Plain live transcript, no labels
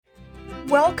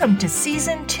Welcome to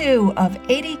Season 2 of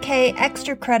ADK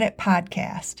Extra Credit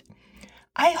Podcast.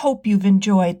 I hope you've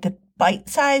enjoyed the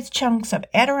bite-sized chunks of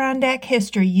Adirondack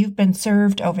history you've been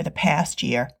served over the past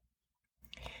year.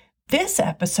 This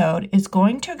episode is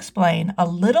going to explain a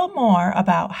little more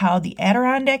about how the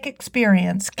Adirondack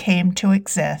experience came to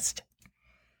exist.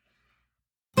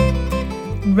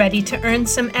 Ready to earn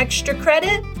some extra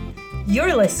credit?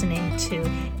 You're listening to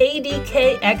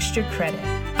ADK Extra Credit,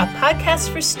 a podcast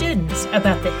for students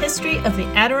about the history of the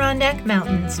Adirondack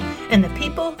Mountains and the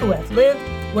people who have lived,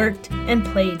 worked, and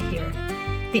played here.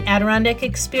 The Adirondack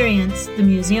Experience, the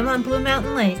museum on Blue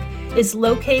Mountain Lake, is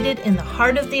located in the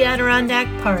heart of the Adirondack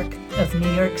Park of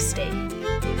New York State.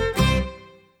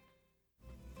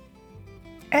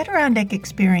 Adirondack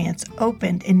Experience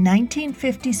opened in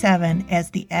 1957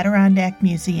 as the Adirondack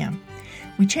Museum.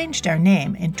 We changed our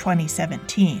name in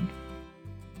 2017.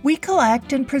 We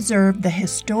collect and preserve the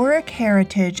historic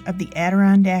heritage of the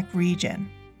Adirondack region.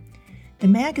 The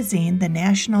magazine, the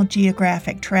National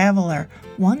Geographic Traveler,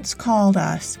 once called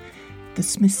us the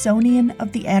Smithsonian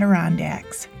of the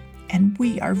Adirondacks, and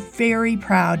we are very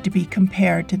proud to be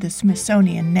compared to the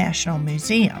Smithsonian National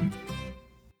Museum.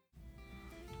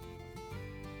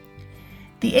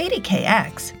 The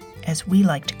ADKX, as we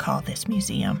like to call this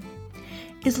museum,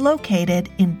 is located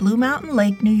in Blue Mountain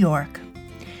Lake, New York.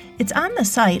 It's on the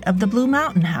site of the Blue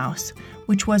Mountain House,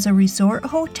 which was a resort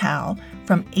hotel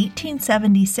from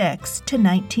 1876 to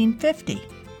 1950.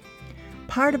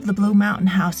 Part of the Blue Mountain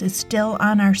House is still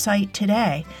on our site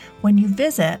today. When you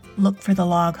visit, look for the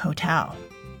Log Hotel.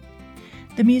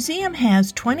 The museum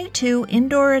has 22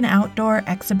 indoor and outdoor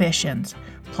exhibitions,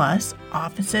 plus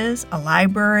offices, a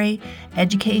library,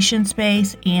 education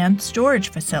space, and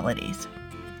storage facilities.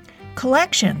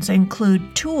 Collections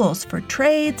include tools for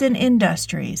trades and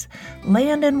industries,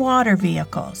 land and water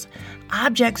vehicles,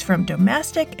 objects from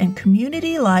domestic and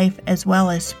community life, as well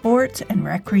as sports and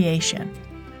recreation.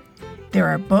 There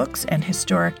are books and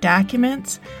historic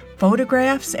documents,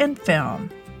 photographs, and film.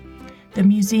 The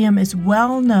museum is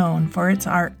well known for its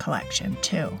art collection,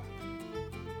 too.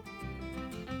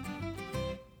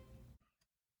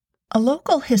 A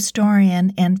local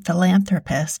historian and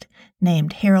philanthropist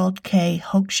named Harold K.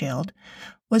 Hochschild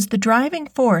was the driving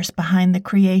force behind the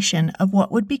creation of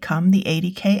what would become the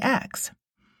ADKX.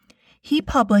 He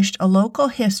published a local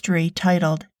history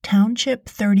titled Township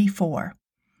 34.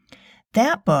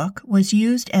 That book was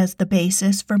used as the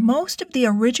basis for most of the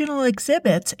original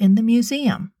exhibits in the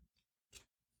museum.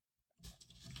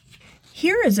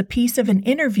 Here is a piece of an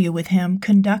interview with him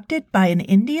conducted by an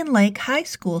Indian Lake High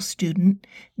School student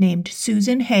named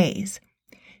Susan Hayes.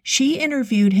 She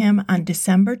interviewed him on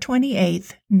December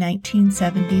 28,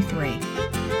 1973.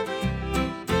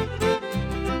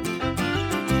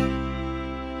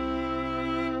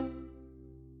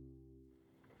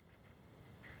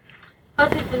 How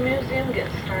did the museum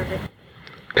get started?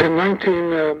 In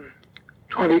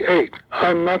 1928,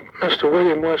 I met Mr.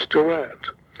 William West Durant,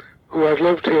 who had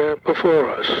lived here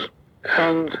before us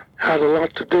and had a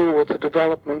lot to do with the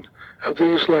development of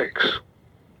these lakes.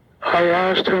 I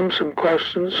asked him some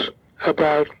questions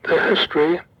about the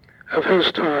history of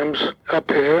his times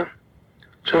up here,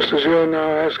 just as you're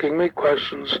now asking me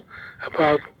questions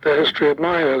about the history of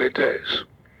my early days.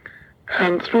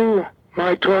 And through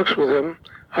my talks with him,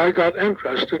 I got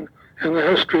interested in the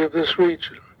history of this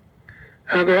region.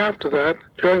 And after that,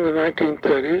 during the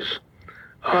 1930s,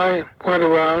 I went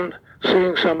around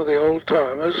seeing some of the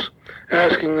old-timers,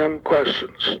 asking them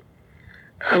questions.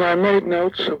 And I made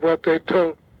notes of what they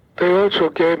told. They also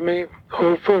gave me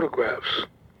old photographs.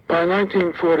 By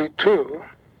 1942,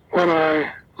 when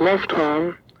I left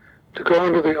home to go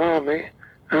into the Army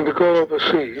and to go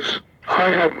overseas, I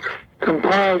had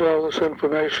compiled all this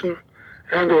information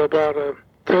into about a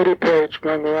 30-page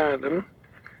memorandum,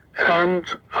 and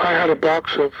I had a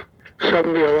box of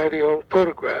 70 or 80 old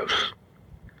photographs.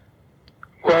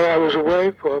 Well, I was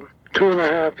away for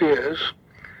 2.5 years,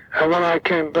 and when I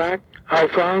came back, I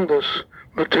found this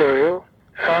material,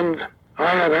 and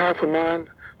I had half a mind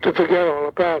to forget all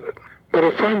about it. But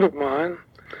a friend of mine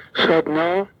said,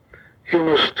 no, you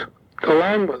must go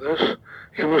on with this,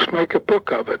 you must make a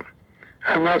book of it.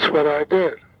 And that's what I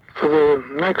did. For the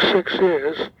next 6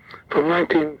 years, from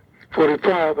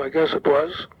 1945, I guess it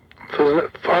was, for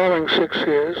the following 6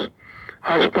 years,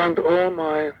 I spent all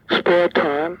my spare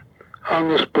time on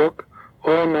this book,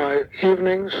 all my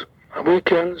evenings,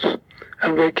 weekends,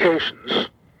 and vacations.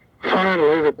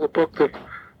 Finally, the book that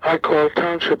I call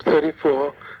Township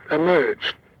 34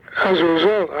 emerged. As a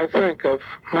result, I think, of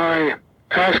my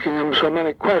asking them so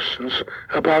many questions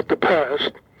about the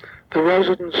past, the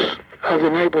residents of the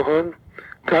neighborhood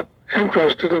got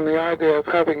interested in the idea of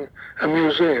having a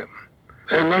museum.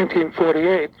 In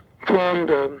 1948, formed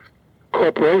a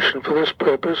corporation for this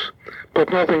purpose, but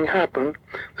nothing happened.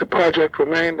 The project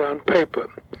remained on paper.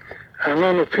 And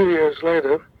then a few years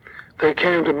later, they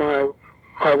came to my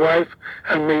wife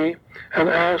and me and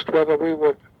asked whether we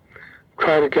would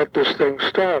try to get this thing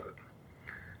started.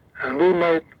 And we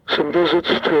made some visits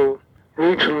to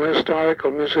regional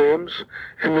historical museums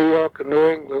in New York and New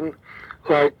England,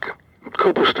 like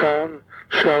Cooperstown,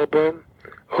 Shelburne,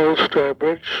 Old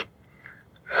Sturbridge,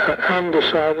 and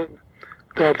decided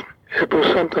that it was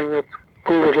something that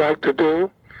we would like to do.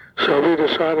 So we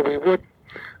decided we would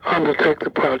undertake the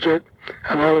project,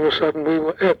 and all of a sudden we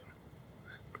were it.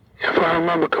 If I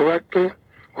remember correctly,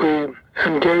 we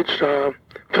engaged our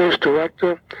first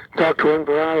director, Dr.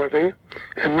 Inverarity,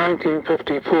 in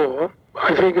 1954.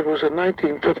 I think it was in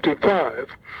 1955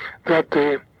 that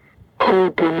the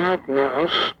old Blue Mountain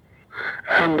House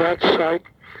and that site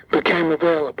became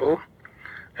available.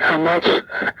 And that's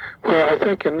where I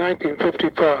think in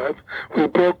 1955 we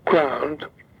broke ground,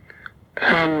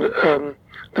 and the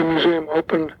museum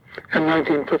opened in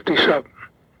 1957.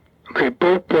 The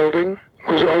boat building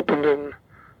was opened in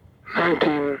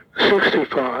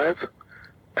 1965,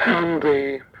 and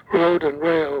the road and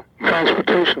rail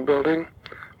transportation building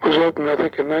was opened, I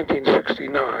think, in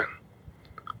 1969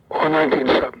 or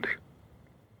 1970.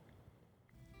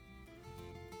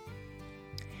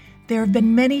 There have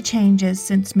been many changes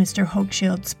since Mr.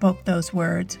 Hochschild spoke those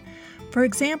words. For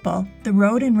example, the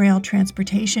Road and Rail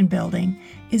Transportation Building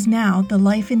is now the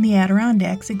Life in the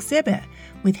Adirondacks exhibit,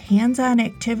 with hands-on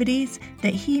activities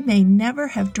that he may never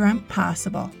have dreamt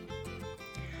possible.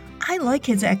 I like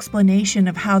his explanation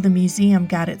of how the museum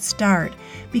got its start,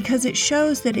 because it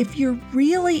shows that if you're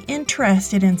really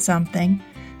interested in something,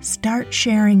 start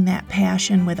sharing that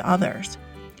passion with others.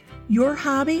 Your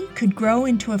hobby could grow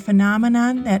into a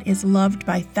phenomenon that is loved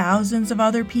by thousands of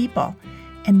other people,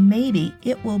 and maybe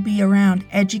it will be around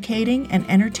educating and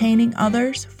entertaining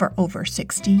others for over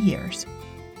 60 years.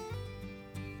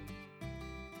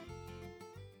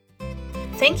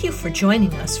 Thank you for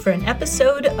joining us for an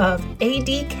episode of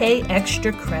ADK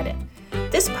Extra Credit.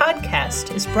 This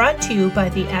podcast is brought to you by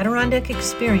the Adirondack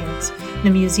Experience, the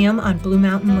museum on Blue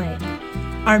Mountain Lake.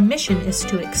 Our mission is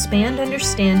to expand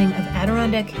understanding of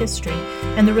Adirondack history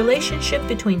and the relationship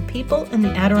between people and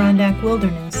the Adirondack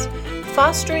wilderness,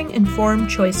 fostering informed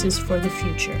choices for the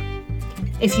future.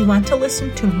 If you want to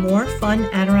listen to more fun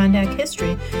Adirondack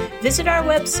history, visit our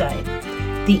website,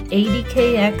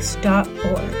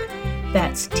 theadkx.org.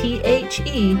 That's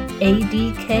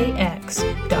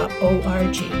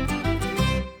THEADKX.org.